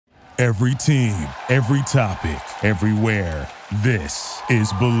Every team, every topic, everywhere. This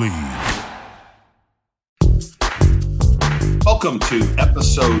is Believe. Welcome to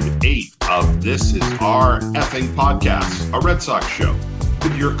episode 8 of This Is Our Effing Podcast, a Red Sox show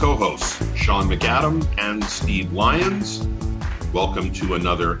with your co-hosts, Sean McAdam and Steve Lyons. Welcome to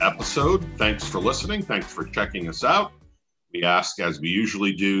another episode. Thanks for listening. Thanks for checking us out. We ask, as we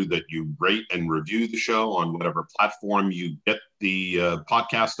usually do, that you rate and review the show on whatever platform you get the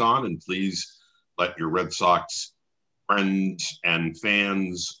podcast on, and please let your Red Sox friends and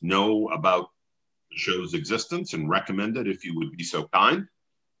fans know about the show's existence and recommend it if you would be so kind.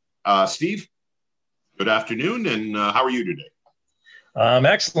 Steve, good afternoon, and how are you today?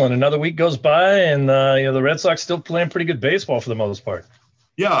 Excellent. Another week goes by, and the Red Sox still playing pretty good baseball for the most part.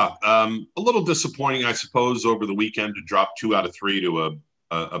 Yeah, a little disappointing, I suppose, over the weekend to drop 2 out of 3 to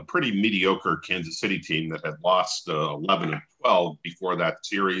a pretty mediocre Kansas City team that had lost 11 and 12 before that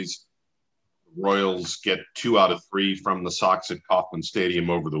series. The Royals get 2 out of 3 from the Sox at Kauffman Stadium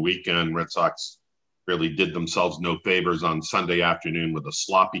over the weekend. Red Sox really did themselves no favors on Sunday afternoon with a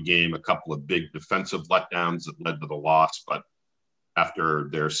sloppy game, a couple of big defensive letdowns that led to the loss. But after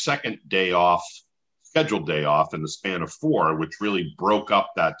their second day off, scheduled day off in the span of 4, which really broke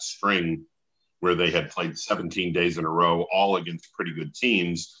up that string where they had played 17 days in a row, all against pretty good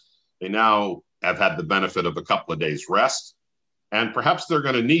teams. They now have had the benefit of a couple of days rest, and perhaps they're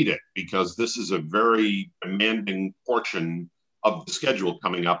going to need it because this is a very demanding portion of the schedule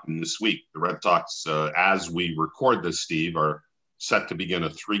coming up in this week. The Red Sox, as we record this, Steve, are set to begin a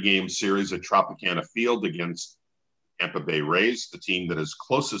 3-game series at Tropicana Field against Tampa Bay Rays, the team that is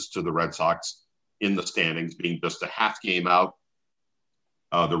closest to the Red Sox in the standings, being just a half game out.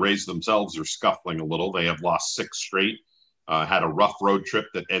 The Rays themselves are scuffling a little. They have lost 6 straight, had a rough road trip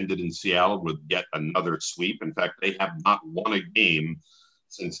that ended in Seattle with yet another sweep. In fact, they have not won a game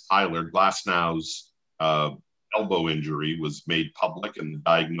since Tyler Glasnow's elbow injury was made public and the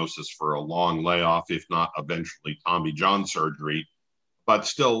diagnosis for a long layoff, if not eventually Tommy John surgery. But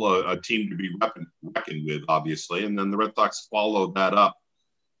still a team to be reckoned with, obviously. And then the Red Sox followed that up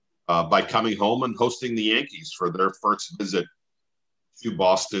by coming home and hosting the Yankees for their first visit to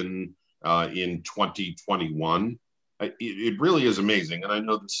Boston in 2021. It really is amazing. And I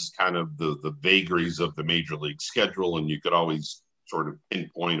know this is kind of the vagaries of the Major League schedule, and you could always sort of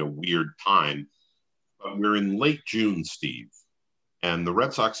pinpoint a weird time. But we're in late June, Steve, and the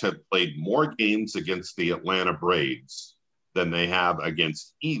Red Sox have played more games against the Atlanta Braves than they have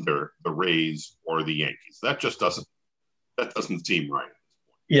against either the Rays or the Yankees. That just doesn't seem right.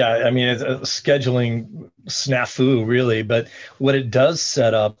 Yeah, I mean, it's a scheduling snafu, really. But what it does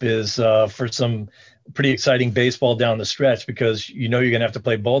set up is for some pretty exciting baseball down the stretch, because you're going to have to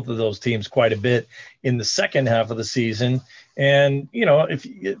play both of those teams quite a bit in the second half of the season. And,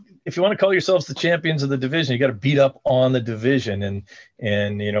 if you want to call yourselves the champions of the division, you got to beat up on the division.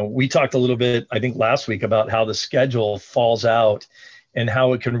 And we talked a little bit, I think, last week about how the schedule falls out and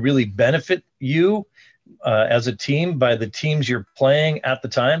how it can really benefit you as a team by the teams you're playing at the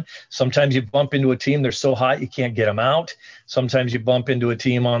time. Sometimes you bump into a team, they're so hot you can't get them out. Sometimes you bump into a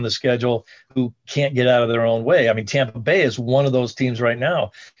team on the schedule who can't get out of their own way. I mean, Tampa Bay is one of those teams right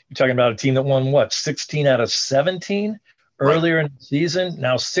now. You're talking about a team that won, 16 out of 17 earlier in the season,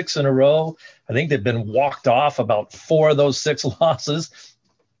 now 6 in a row. I think they've been walked off about 4 of those 6 losses.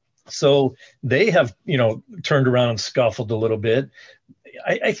 So they have, turned around and scuffled a little bit.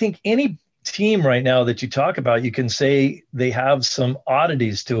 I think any team right now that you talk about, you can say they have some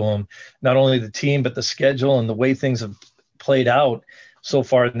oddities to them, not only the team, but the schedule and the way things have played out so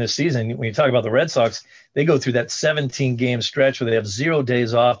far in this season. When you talk about the Red Sox, they go through that 17-game stretch where they have 0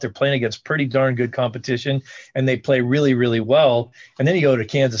 days off. They're playing against pretty darn good competition, and they play really, really well. And then you go to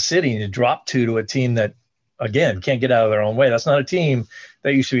Kansas City and you drop 2 to a team that, again, can't get out of their own way. That's not a team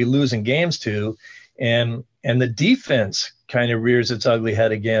that you should be losing games to. And the defense kind of rears its ugly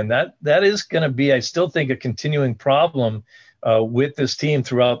head again. That is going to be, I still think, a continuing problem with this team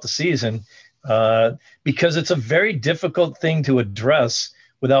throughout the season because it's a very difficult thing to address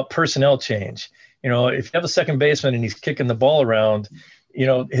without personnel change. If you have a second baseman and he's kicking the ball around,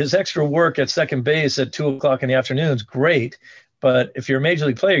 his extra work at second base at 2:00 in the afternoon is great. But if you're a major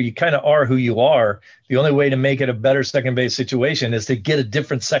league player, you kind of are who you are. The only way to make it a better second base situation is to get a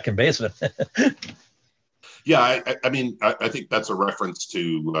different second baseman. Yeah, I think that's a reference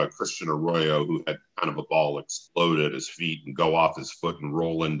to Christian Arroyo, who had kind of a ball explode at his feet and go off his foot and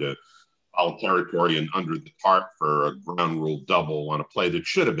roll into foul territory and under the tarp for a ground rule double on a play that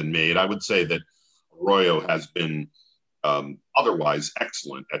should have been made. I would say that Arroyo has been otherwise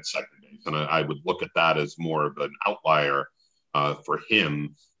excellent at second base, and I would look at that as more of an outlier for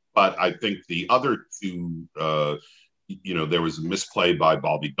him. But I think the other two, there was a misplay by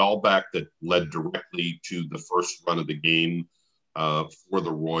Bobby Dahlbeck that led directly to the first run of the game for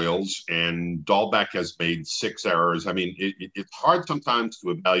the Royals. And Dahlbeck has made 6 errors. I mean, it's hard sometimes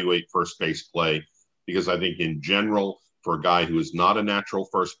to evaluate first base play because I think in general, for a guy who is not a natural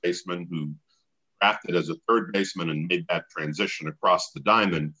first baseman, who drafted as a third baseman and made that transition across the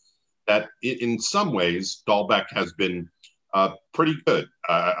diamond, that in some ways, Dahlbeck has been pretty good.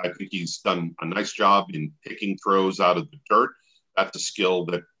 I think he's done a nice job in picking throws out of the dirt. That's a skill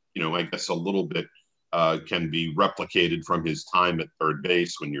that, I guess a little bit can be replicated from his time at third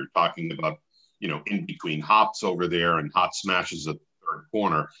base when you're talking about, in between hops over there and hot smashes at the third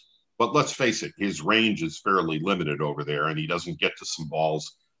corner. But let's face it, his range is fairly limited over there, and he doesn't get to some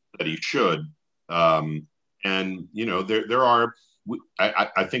balls that he should. There are,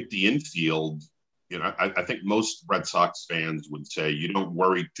 I think the infield, I think most Red Sox fans would say you don't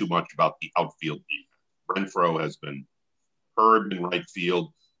worry too much about the outfield defense. Renfroe has been superb in right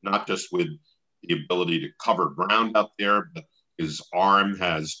field, not just with the ability to cover ground out there, but his arm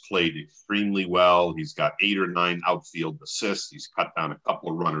has played extremely well. He's got 8 or 9 outfield assists. He's cut down a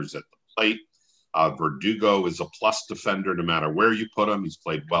couple of runners at the plate. Verdugo is a plus defender no matter where you put him. He's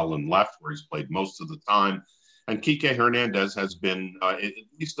played well in left, where he's played most of the time. And Kike Hernandez has been at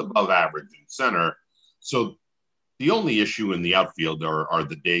least above average in center. So the only issue in the outfield are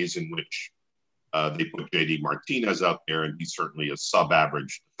the days in which they put JD Martinez out there, and he's certainly a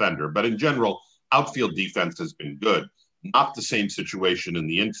sub-average defender. But in general, outfield defense has been good. Not the same situation in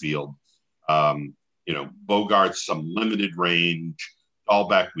the infield. Bogart's some limited range.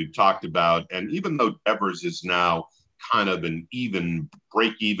 Dahlbeck we've talked about. And even though Devers is now kind of an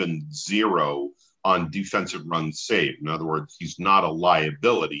break-even zero on defensive runs saved. In other words, he's not a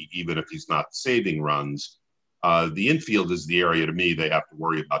liability, even if he's not saving runs. The infield is the area, to me, they have to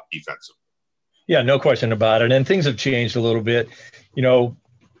worry about defensively. Yeah, no question about it. And things have changed a little bit.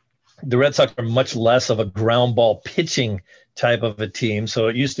 The Red Sox are much less of a ground ball pitching type of a team. So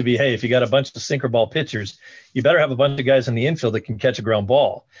it used to be, hey, if you got a bunch of sinker ball pitchers, you better have a bunch of guys in the infield that can catch a ground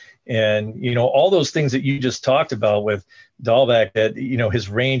ball. And, all those things that you just talked about with Dahlbeck, that, his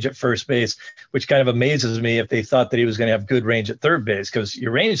range at first base, which kind of amazes me if they thought that he was going to have good range at third base, because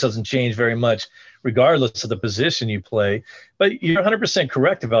your range doesn't change very much regardless of the position you play. But you're 100%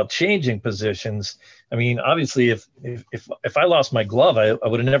 correct about changing positions. I mean, obviously, if I lost my glove, I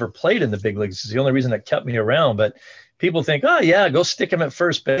would have never played in the big leagues. It's the only reason that kept me around. But people think, oh, yeah, go stick him at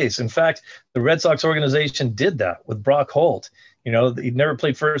first base. In fact, the Red Sox organization did that with Brock Holt. He'd never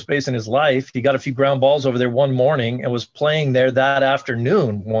played first base in his life. He got a few ground balls over there one morning and was playing there that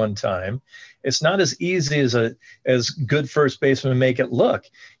afternoon one time. It's not as easy as good first basemen make it look.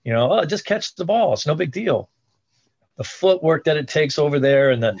 Just catch the ball. It's no big deal. The footwork that it takes over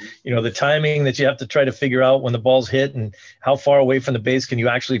there, and the timing that you have to try to figure out when the ball's hit, and how far away from the base can you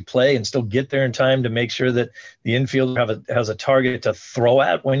actually play and still get there in time to make sure that the infielder has a target to throw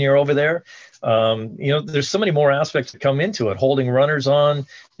at when you're over there. There's so many more aspects that come into it. Holding runners on,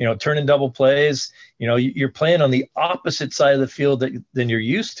 turning double plays. You're playing on the opposite side of the field than you're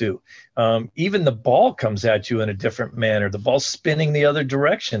used to. Even the ball comes at you in a different manner. The ball's spinning the other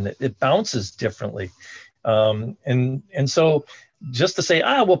direction. It bounces differently. And so just to say,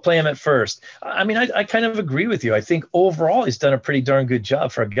 we'll play him at first. I mean, I kind of agree with you. I think overall he's done a pretty darn good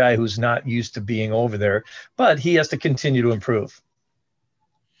job for a guy who's not used to being over there, but he has to continue to improve.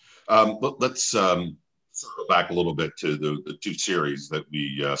 Let's circle back a little bit to the 2 series that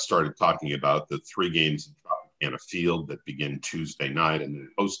we started talking about, the 3 games in Tropicana Field that begin Tuesday night, and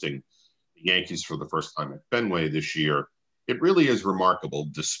then hosting the Yankees for the first time at Fenway this year. It really is remarkable,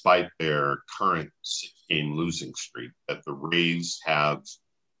 despite their current 6-game losing streak, that the Rays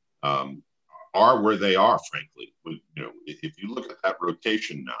are where they are, frankly. If you look at that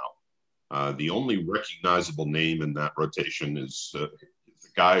rotation now, the only recognizable name in that rotation is the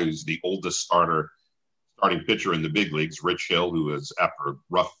guy who's the oldest starting pitcher in the big leagues, Rich Hill, who has, after a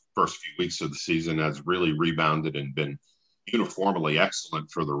rough first few weeks of the season, has really rebounded and been uniformly excellent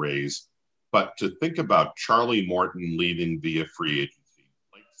for the Rays. But to think about Charlie Morton leaving via free agency,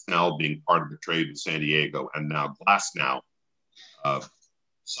 Blake Snell being part of the trade in San Diego, and now Glasnow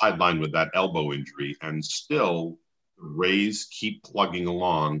sidelined with that elbow injury, and still the Rays keep plugging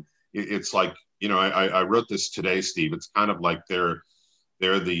along. It's like, I wrote this today, Steve. It's kind of like they're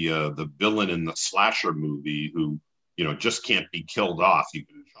the villain in the slasher movie who, just can't be killed off. You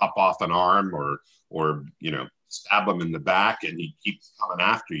can chop off an arm or stab him in the back and he keeps coming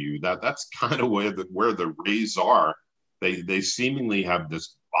after you. That's kind of where the Rays are. They seemingly have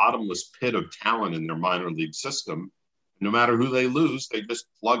this bottomless pit of talent in their minor league system. No matter who they lose, they just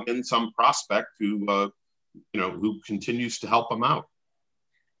plug in some prospect who continues to help them out.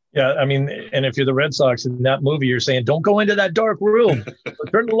 Yeah, I mean, and if you're the Red Sox in that movie, you're saying, don't go into that dark room,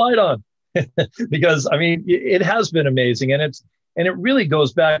 turn the light on. Because, I mean, it has been amazing. And it really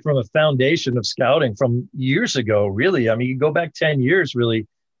goes back from a foundation of scouting from years ago, really. I mean, you go back 10 years, really.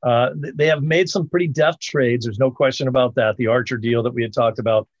 They have made some pretty deft trades. There's no question about that. The Archer deal that we had talked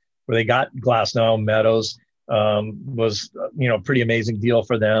about, where they got Glasnow, Meadows, was, pretty amazing deal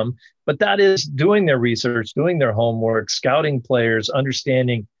for them. But that is doing their research, doing their homework, scouting players,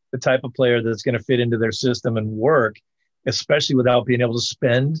 understanding the type of player that's going to fit into their system and work, especially without being able to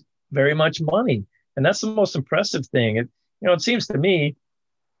spend very much money. And that's the most impressive thing. It seems to me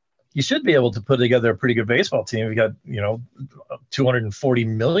you should be able to put together a pretty good baseball team. You got, $240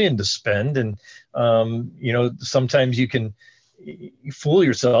 million to spend. And, sometimes you can fool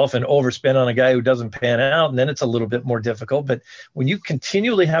yourself and overspend on a guy who doesn't pan out. And then it's a little bit more difficult. But when you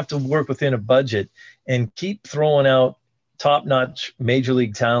continually have to work within a budget and keep throwing out top-notch major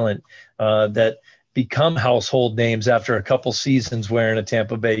league talent that become household names after a couple seasons wearing a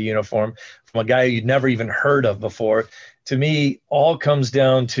Tampa Bay uniform from a guy you'd never even heard of before, to me, all comes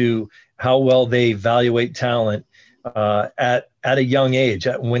down to how well they evaluate talent at a young age,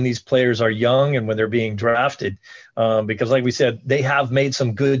 when these players are young and when they're being drafted. Because like we said, they have made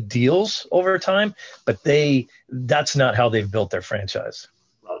some good deals over time, but that's not how they've built their franchise.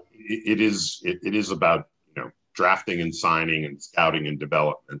 It is about drafting and signing and scouting and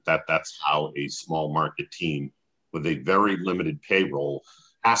development. That's how a small market team with a very limited payroll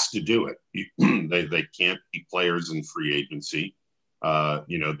has to do it. They can't be players in free agency.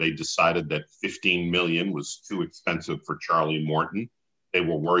 They decided that $15 million was too expensive for Charlie Morton. They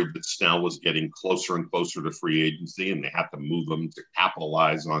were worried that Snell was getting closer and closer to free agency, and they had to move them to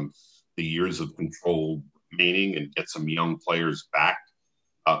capitalize on the years of control remaining and get some young players back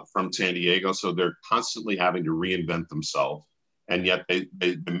from San Diego. So they're constantly having to reinvent themselves, and yet they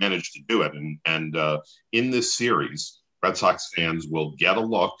managed to do it. And in this series, Red Sox fans will get a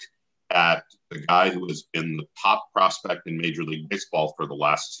look at the guy who has been the top prospect in Major League Baseball for the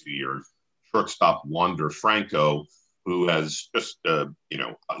last 2 years, shortstop Wander Franco, who has just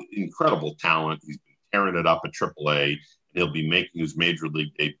incredible talent. He's been tearing it up at AAA, and he'll be making his Major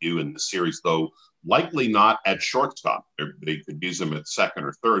League debut in the series, though likely not at shortstop. They could use him at second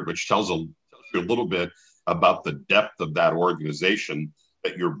or third, which tells you a little bit about the depth of that organization,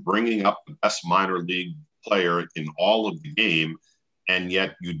 that you're bringing up the best minor league player in all of the game, and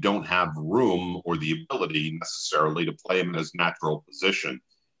yet you don't have room or the ability necessarily to play him in his natural position,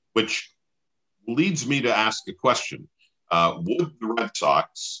 which leads me to ask a question. Would the Red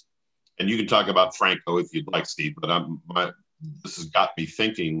Sox, and you can talk about Franco if you'd like, Steve, but this has got me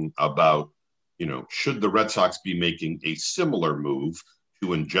thinking about, should the Red Sox be making a similar move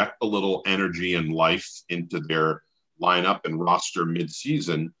to inject a little energy and life into their lineup and roster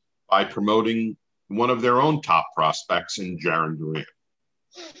midseason by promoting one of their own top prospects in Jarren Duran?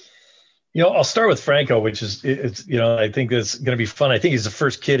 I'll start with Franco, which is, I think it's going to be fun. I think he's the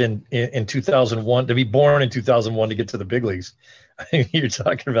first kid in 2001 to be born in 2001 to get to the big leagues. I think you're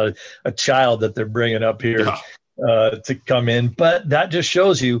talking about a child that they're bringing up here. Yeah. To come in. But that just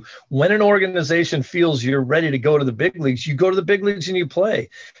shows you, when an organization feels you're ready to go to the big leagues, you go to the big leagues and you play.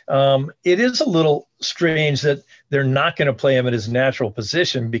 It is a little strange that they're not going to play him at his natural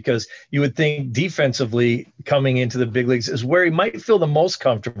position, because you would think defensively coming into the big leagues is where he might feel the most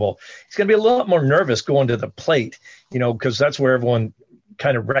comfortable. He's going to be a lot more nervous going to the plate, because that's where everyone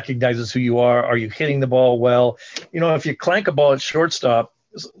kind of recognizes who you are. Are you hitting the ball well? If you clank a ball at shortstop,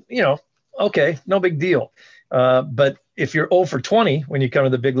 okay, no big deal. But if you're 0 for 20 when you come to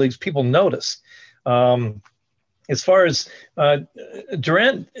the big leagues, people notice. As far as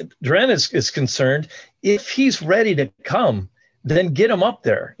Duran is concerned, if he's ready to come, then get him up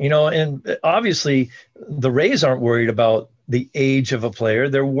there. And obviously the Rays aren't worried about the age of a player.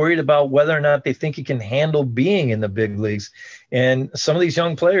 They're worried about whether or not they think he can handle being in the big leagues. And some of these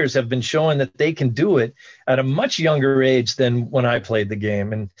young players have been showing that they can do it at a much younger age than when I played the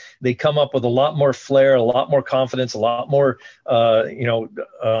game. And they come up with a lot more flair, a lot more confidence, a lot more,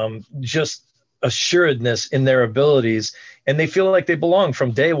 just assuredness in their abilities. And they feel like they belong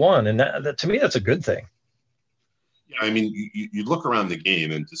from day one. And that to me, that's a good thing. Yeah, I mean, you look around the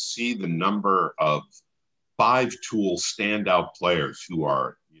game, and to see the number of five-tool standout players who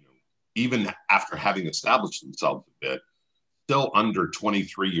are, even after having established themselves a bit, still under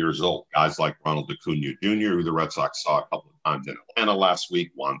 23 years old. Guys like Ronald Acuna Jr., who the Red Sox saw a couple of times in Atlanta last week,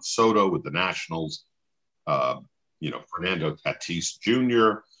 Juan Soto with the Nationals, Fernando Tatis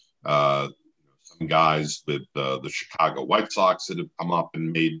Jr., some guys with the Chicago White Sox that have come up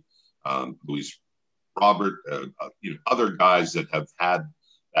and made Luis Robert, other guys that have had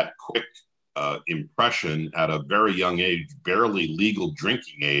that quick impression at a very young age, barely legal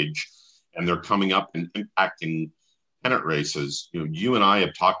drinking age, and they're coming up and impacting pennant races. You and I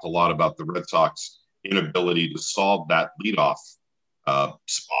have talked a lot about the Red Sox inability to solve that leadoff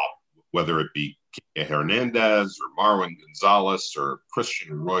spot, whether it be Hernandez or Marwin Gonzalez or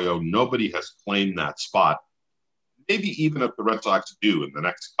Christian Arroyo. Nobody has claimed that spot. Maybe even if the Red Sox do in the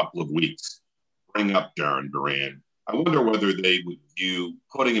next couple of weeks, bring up Jarren Duran, I wonder whether they would view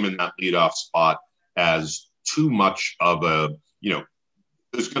putting him in that leadoff spot as too much of a,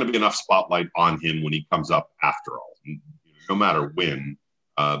 there's going to be enough spotlight on him when he comes up after all. No matter when,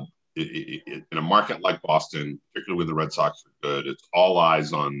 in a market like Boston, particularly when the Red Sox are good, it's all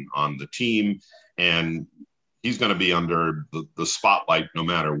eyes on the team, and he's going to be under the spotlight no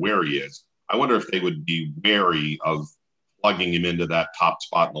matter where he is. I wonder if they would be wary of plugging him into that top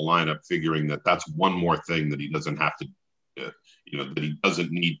spot in the lineup, figuring that that's one more thing that he doesn't have to, that he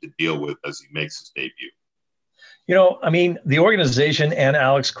doesn't need to deal with as he makes his debut. The organization and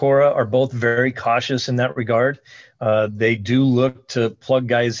Alex Cora are both very cautious in that regard. They do look to plug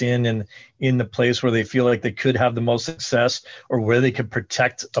guys in the place where they feel like they could have the most success or where they could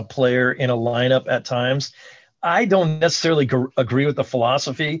protect a player in a lineup at times. I don't necessarily agree with the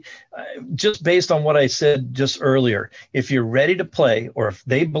philosophy, just based on what I said just earlier. If you're ready to play, or if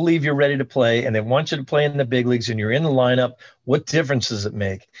they believe you're ready to play and they want you to play in the big leagues and you're in the lineup, what difference does it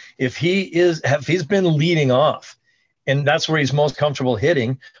make? If he's been leading off and that's where he's most comfortable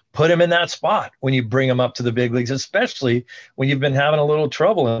hitting, put him in that spot when you bring him up to the big leagues, especially when you've been having a little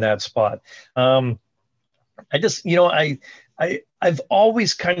trouble in that spot. I've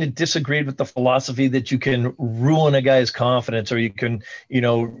always kind of disagreed with the philosophy that you can ruin a guy's confidence or you can,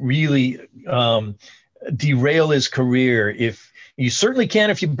 really derail his career. If you certainly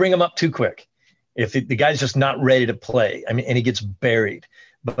can, if you bring him up too quick, if the guy's just not ready to play, and he gets buried.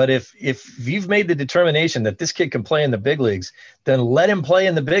 But if you've made the determination that this kid can play in the big leagues, then let him play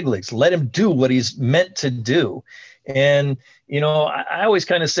in the big leagues. Let him do what he's meant to do. And, I always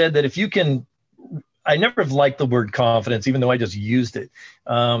kind of said that if you can, I never have liked the word confidence, even though I just used it.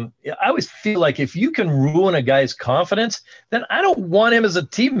 I always feel like if you can ruin a guy's confidence, then I don't want him as a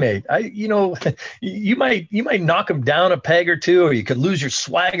teammate. You might knock him down a peg or two, or you could lose your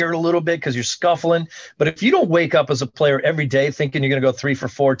swagger a little bit because you're scuffling. But if you don't wake up as a player every day thinking you're going to go 3 for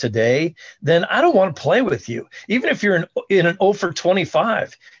 4 today, then I don't want to play with you. Even if you're in an 0 for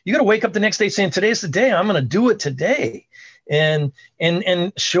 25, you got to wake up the next day saying, today's the day. I'm going to do it today. And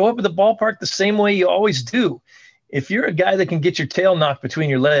show up at the ballpark the same way you always do. If you're a guy that can get your tail knocked between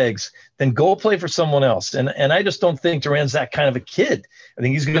your legs, then go play for someone else. And I just don't think Duran's that kind of a kid. I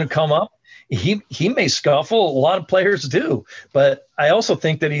think he's going to come up. He may scuffle. A lot of players do. But I also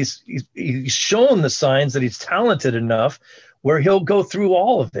think that he's shown the signs that he's talented enough where he'll go through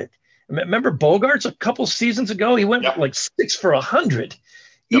all of it. Remember Bogaerts a couple seasons ago? He went like 6 for 100.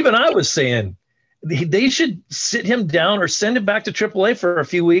 Even I was saying, they should sit him down or send him back to AAA for a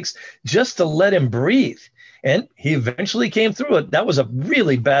few weeks just to let him breathe. And he eventually came through it. That was a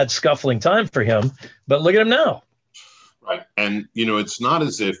really bad scuffling time for him, but look at him now. Right. And, it's not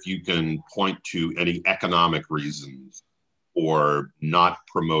as if you can point to any economic reasons for not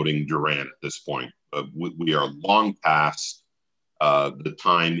promoting Duran at this point. We are long past the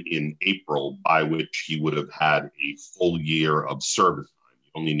time in April by which he would have had a full year of service time.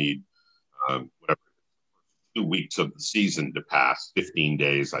 You only need 2 weeks of the season to pass, 15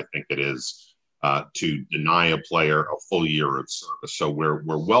 days, I think it is, to deny a player a full year of service. So we're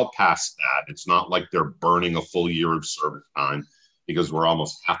well past that. It's not like they're burning a full year of service time because we're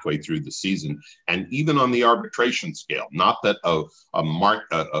almost halfway through the season. And even on the arbitration scale, not that a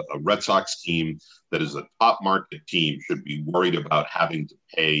Red Sox team that is a top market team should be worried about having to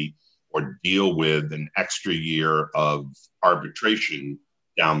pay or deal with an extra year of arbitration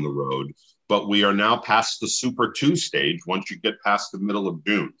down the road. But we are now past the Super 2 stage once you get past the middle of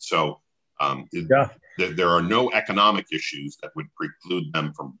June. So there are no economic issues that would preclude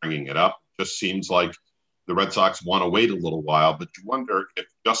them from bringing it up. It just seems like the Red Sox want to wait a little while, but you wonder if,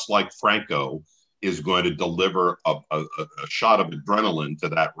 just like Franco is going to deliver a shot of adrenaline to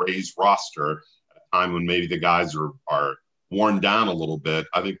that Rays roster at a time when maybe the guys are worn down a little bit.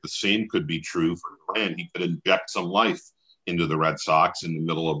 I think the same could be true for Duran. He could inject some life into the Red Sox in the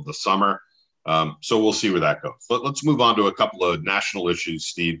middle of the summer. So we'll see where that goes. Let's move on to a couple of national issues,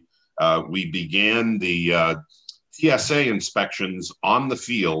 Steve. We began the TSA inspections on the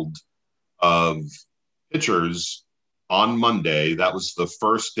field of pitchers on Monday, that was the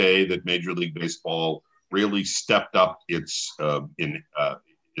first day that Major League Baseball really stepped up its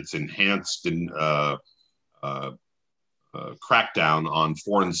enhanced crackdown on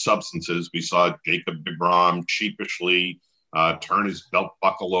foreign substances. We saw Jacob deGrom sheepishly turn his belt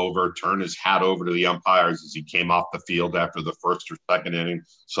buckle over, turn his hat over to the umpires as he came off the field after the first or second inning.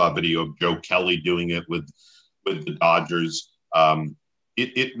 Saw a video of Joe Kelly doing it with the Dodgers.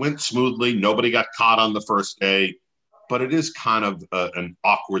 It went smoothly. Nobody got caught on the first day, but it is kind of an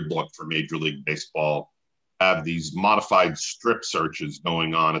awkward look for Major League Baseball. Have these modified strip searches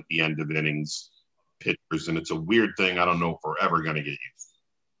going on at the end of innings pitchers, and it's a weird thing. I don't know if we're ever going to get used.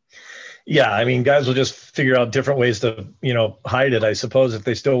 Yeah, I mean, guys will just figure out different ways to, hide it, I suppose, if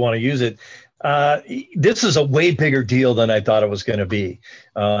they still want to use it. This is a way bigger deal than I thought it was going to be,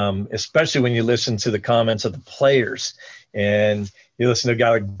 especially when you listen to the comments of the players and you listen to a guy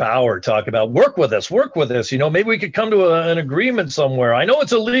like Bauer talk about work with us. Maybe we could come to an agreement somewhere. I know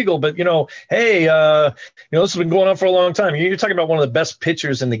it's illegal, but, hey, this has been going on for a long time. You're talking about one of the best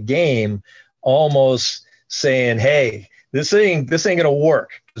pitchers in the game almost saying, hey, this ain't going to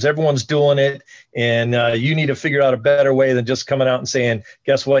work because everyone's doing it. And you need to figure out a better way than just coming out and saying,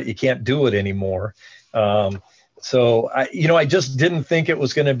 guess what? You can't do it anymore. So I just didn't think it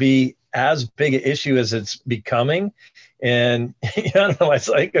was going to be as big an issue as it's becoming. And I don't know, I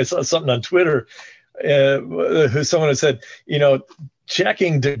saw something on Twitter. Someone had said,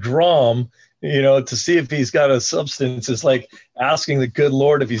 checking DeGrom, to see if he's got a substance is like asking the good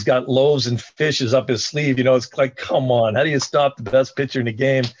Lord if he's got loaves and fishes up his sleeve. It's like, come on, how do you stop the best pitcher in the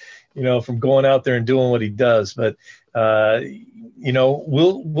game, from going out there and doing what he does? But,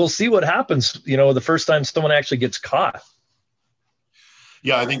 we'll see what happens, the first time someone actually gets caught.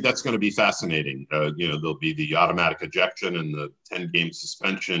 Yeah, I think that's going to be fascinating. There'll be the automatic ejection and the 10-game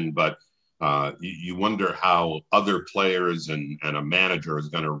suspension, but you wonder how other players and a manager is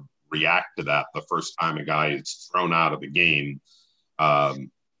going to react to that the first time a guy is thrown out of the game. Who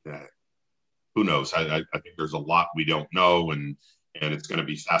knows? I think there's a lot we don't know, and it's going to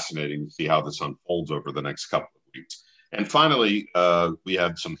be fascinating to see how this unfolds over the next couple of weeks. And finally, we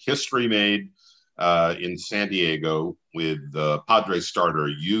have some history made in San Diego with Padres starter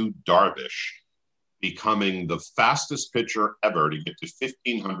Yu Darvish becoming the fastest pitcher ever to get to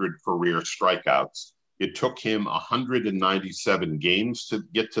 1,500 career strikeouts. It took him 197 games to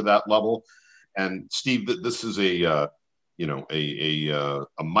get to that level. And Steve, this is a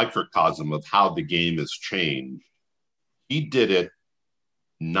microcosm of how the game has changed. He did it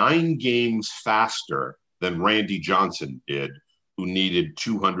 9 games faster than Randy Johnson did, who needed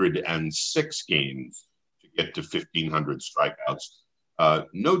 206 games to get to 1,500 strikeouts.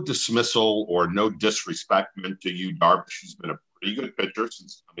 No dismissal or no disrespect meant to Yu Darvish. He's been a pretty good pitcher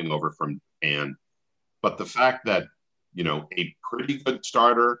since coming over from Japan. But the fact that, a pretty good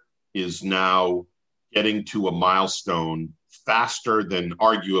starter is now getting to a milestone faster than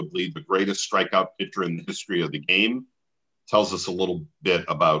arguably the greatest strikeout pitcher in the history of the game tells us a little bit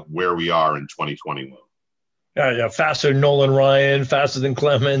about where we are in 2021. Yeah, faster than Nolan Ryan, faster than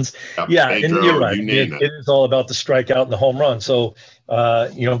Clemens. Yeah, Pedro, and you're right. It is all about the strikeout and the home run. So,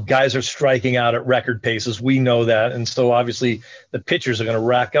 guys are striking out at record paces. We know that. And so, obviously, the pitchers are going to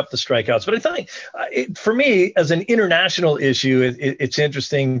rack up the strikeouts. But I think, for me, as an international issue, it's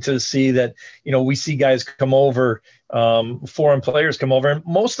interesting to see that, we see guys come over, foreign players come over, and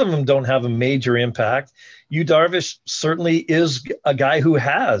most of them don't have a major impact. Yu Darvish certainly is a guy who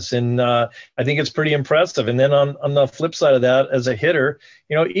has, and I think it's pretty impressive. And then on the flip side of that, as a hitter,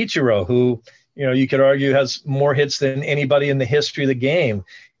 Ichiro, who, you could argue has more hits than anybody in the history of the game,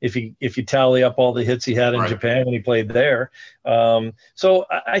 if you tally up all the hits he had in Japan when he played there. So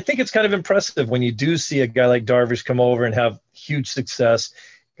I think it's kind of impressive when you do see a guy like Darvish come over and have huge success,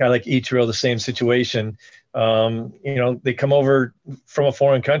 a guy like Ichiro, the same situation. They come over from a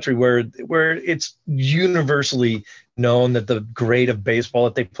foreign country where it's universally known that the grade of baseball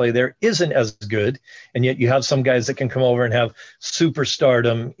that they play there isn't as good. And yet you have some guys that can come over and have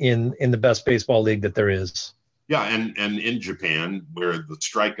superstardom in the best baseball league that there is. Yeah. And in Japan, where the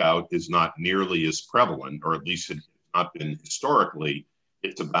strikeout is not nearly as prevalent, or at least it's not been historically,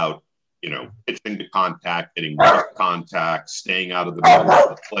 it's about, pitching to contact, getting rough contact, staying out of the middle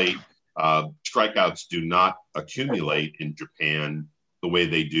of the plate. Strikeouts do not accumulate in Japan the way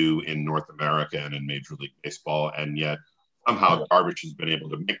they do in North America and in Major League Baseball. And yet somehow Darvish has been able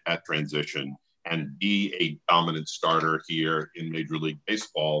to make that transition and be a dominant starter here in Major League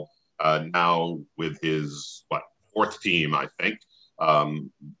Baseball, now with his, fourth team, I think,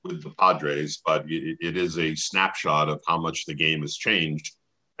 with the Padres. But it is a snapshot of how much the game has changed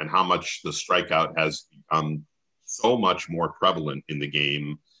and how much the strikeout has become so much more prevalent in the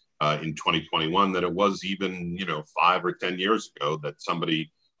game in 2021 than it was even, 5 or 10 years ago, that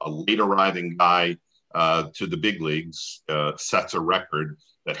somebody, a late arriving guy to the big leagues, sets a record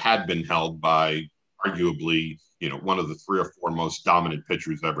that had been held by arguably, one of the 3 or 4 most dominant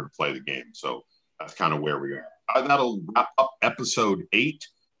pitchers ever to play the game. So that's kind of where we are. That'll wrap up episode 8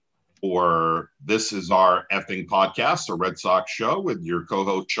 for This Is Our Effing Podcast, a Red Sox show with your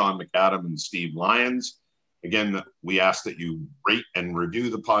co-host Sean McAdam and Steve Lyons. Again, we ask that you rate and review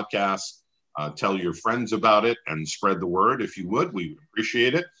the podcast, tell your friends about it, and spread the word if you would. We would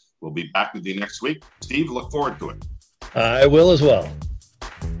appreciate it. We'll be back with you next week. Steve, look forward to it. I will as well.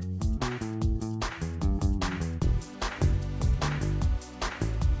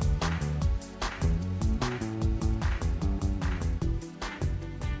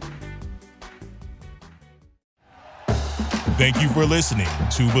 Thank you for listening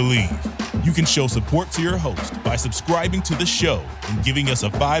to Believe. You can show support to your host by subscribing to the show and giving us a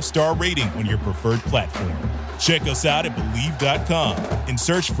 5-star rating on your preferred platform. Check us out at Believe.com and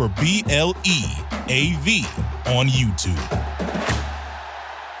search for BLEAV on YouTube.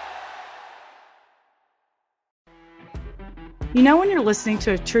 You know when you're listening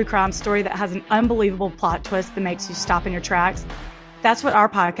to a true crime story that has an unbelievable plot twist that makes you stop in your tracks? That's what our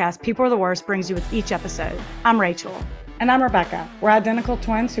podcast, People Are the Worst, brings you with each episode. I'm Rachel. And I'm Rebecca. We're identical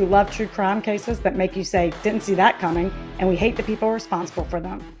twins who love true crime cases that make you say, didn't see that coming, and we hate the people responsible for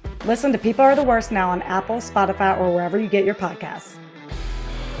them. Listen to People Are the Worst now on Apple, Spotify, or wherever you get your podcasts.